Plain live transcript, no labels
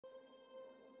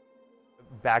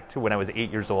Back to when I was 8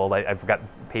 years old, I've got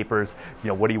papers,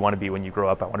 what do you want to be when you grow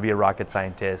up? I want to be a rocket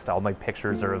scientist. All my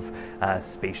pictures are of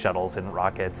space shuttles and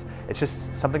rockets. It's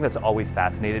just something that's always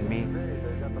fascinated me.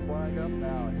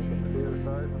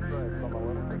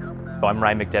 I'm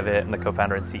Ryan McDevitt. I'm the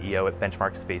co-founder and CEO at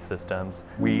Benchmark Space Systems.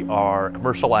 We are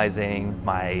commercializing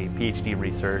my PhD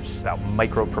research about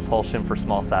micro-propulsion for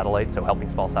small satellites, so helping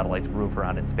small satellites move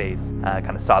around in space. I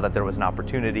kind of saw that there was an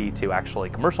opportunity to actually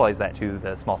commercialize that to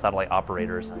the small satellite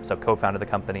operators. So co-founded the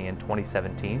company in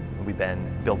 2017. We've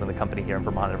been building the company here in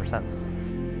Vermont ever since.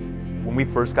 When we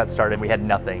first got started, we had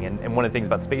nothing, and one of the things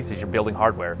about space is you're building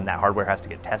hardware, and that hardware has to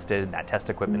get tested, and that test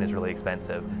equipment is really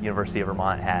expensive. University of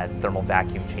Vermont had thermal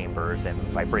vacuum chambers and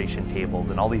vibration tables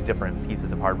and all these different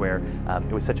pieces of hardware.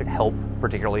 It was such a help,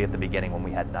 particularly at the beginning when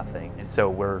we had nothing. And so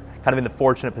we're kind of in the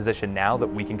fortunate position now that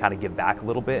we can kind of give back a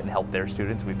little bit and help their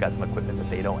students. We've got some equipment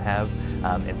that they don't have,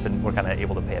 and so we're kind of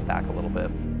able to pay it back a little bit.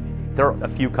 There are a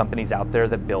few companies out there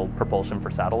that build propulsion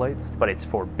for satellites, but it's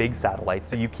for big satellites.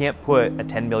 So you can't put a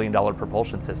 $10 million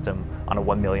propulsion system on a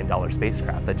 $1 million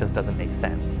spacecraft. That just doesn't make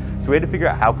sense. So we had to figure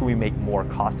out how can we make more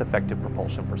cost-effective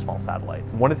propulsion for small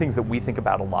satellites. One of the things that we think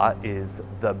about a lot is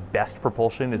the best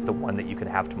propulsion is the one that you can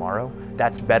have tomorrow.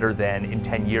 That's better than in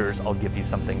 10 years, I'll give you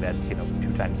something that's 2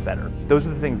 times better. Those are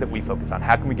the things that we focus on.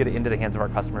 How can we get it into the hands of our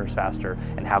customers faster,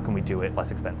 and how can we do it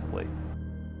less expensively?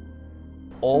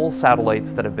 All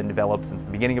satellites that have been developed since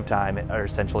the beginning of time are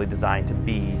essentially designed to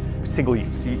be single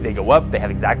use. They go up, they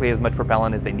have exactly as much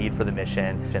propellant as they need for the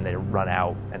mission, and they run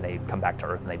out and they come back to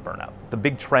Earth and they burn up. The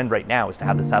big trend right now is to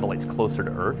have the satellites closer to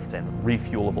Earth and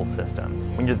refuelable systems.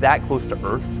 When you're that close to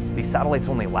Earth, these satellites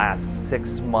only last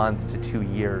 6 months to 2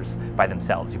 years by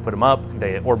themselves. You put them up,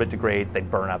 the orbit degrades, they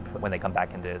burn up when they come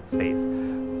back into space.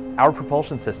 Our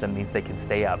propulsion system means they can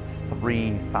stay up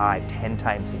 3, 5, 10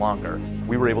 times longer.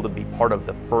 We were able to be part of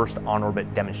the first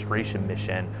on-orbit demonstration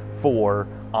mission for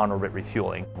on-orbit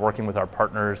refueling. Working with our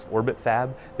partners, Orbit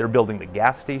Fab, they're building the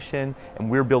gas station, and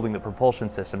we're building the propulsion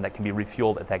system that can be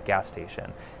refueled at that gas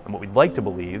station. And what we'd like to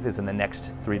believe is in the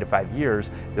next 3 to 5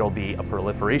 years, there'll be a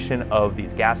proliferation of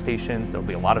these gas stations, there'll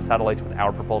be a lot of satellites with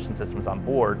our propulsion systems on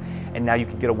board, and now you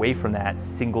can get away from that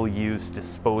single-use,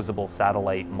 disposable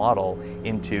satellite model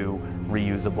into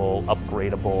reusable,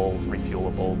 upgradable,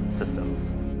 refuelable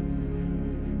systems.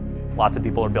 Lots of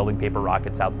people are building paper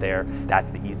rockets out there. That's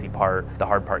the easy part. The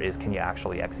hard part is, can you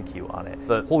actually execute on it?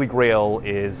 The holy grail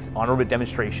is on-orbit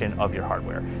demonstration of your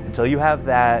hardware. Until you have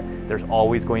that, there's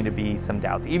always going to be some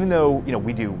doubts. Even though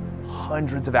we do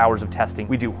hundreds of hours of testing,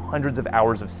 we do hundreds of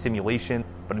hours of simulation,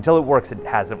 but until it works, it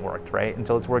hasn't worked, right?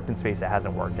 Until it's worked in space, it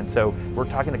hasn't worked. And so we're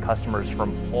talking to customers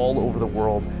from all over the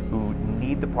world who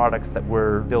need the products that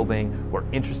we're building, who are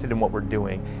interested in what we're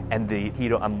doing, and the key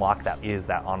to unlock that is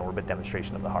that on-orbit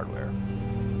demonstration of the hardware.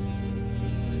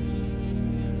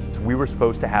 So we were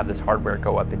supposed to have this hardware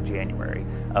go up in January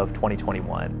of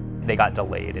 2021. They got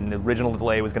delayed, and the original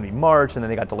delay was going to be March, and then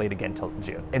they got delayed again till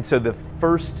June. And so the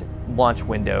first launch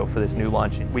window for this new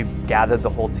launch, we gathered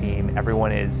the whole team.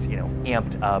 Everyone is,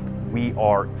 amped up. We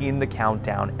are in the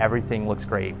countdown. Everything looks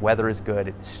great. Weather is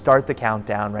good. Start the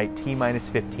countdown, right? T-minus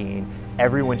 15.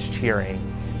 Everyone's cheering.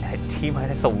 And at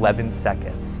T-minus 11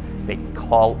 seconds, they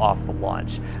call off the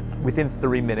launch. Within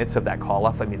 3 minutes of that call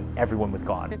off, everyone was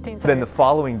gone. Then the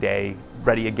following day,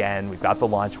 ready again, we've got the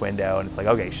launch window, and it's like,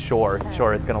 okay, sure,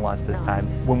 it's gonna launch this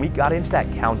time. When we got into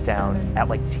that countdown at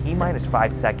like T-minus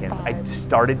 5 seconds, I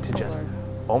started to just,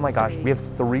 oh my gosh, we have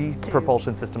 3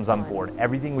 propulsion systems on board.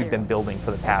 Everything we've been building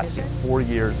for the past 4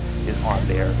 years is on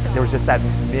there. There was just that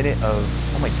minute of,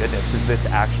 oh my goodness, is this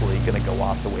actually gonna go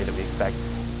off the way that we expect?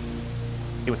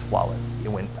 It was flawless. It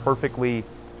went perfectly.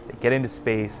 They get into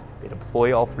space, they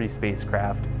deploy all 3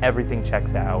 spacecraft, everything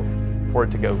checks out. For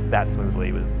it to go that smoothly,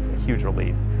 it was a huge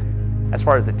relief. As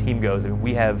far as the team goes,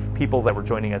 we have people that were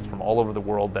joining us from all over the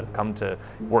world that have come to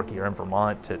work here in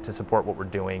Vermont to support what we're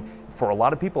doing. For a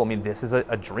lot of people, this is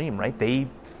a dream, right? They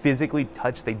physically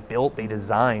touched, they built, they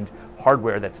designed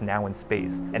hardware that's now in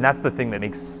space. And that's the thing that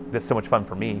makes this so much fun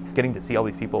for me. Getting to see all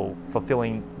these people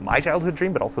fulfilling my childhood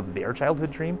dream, but also their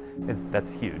childhood dream,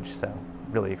 that's huge, so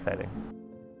really exciting.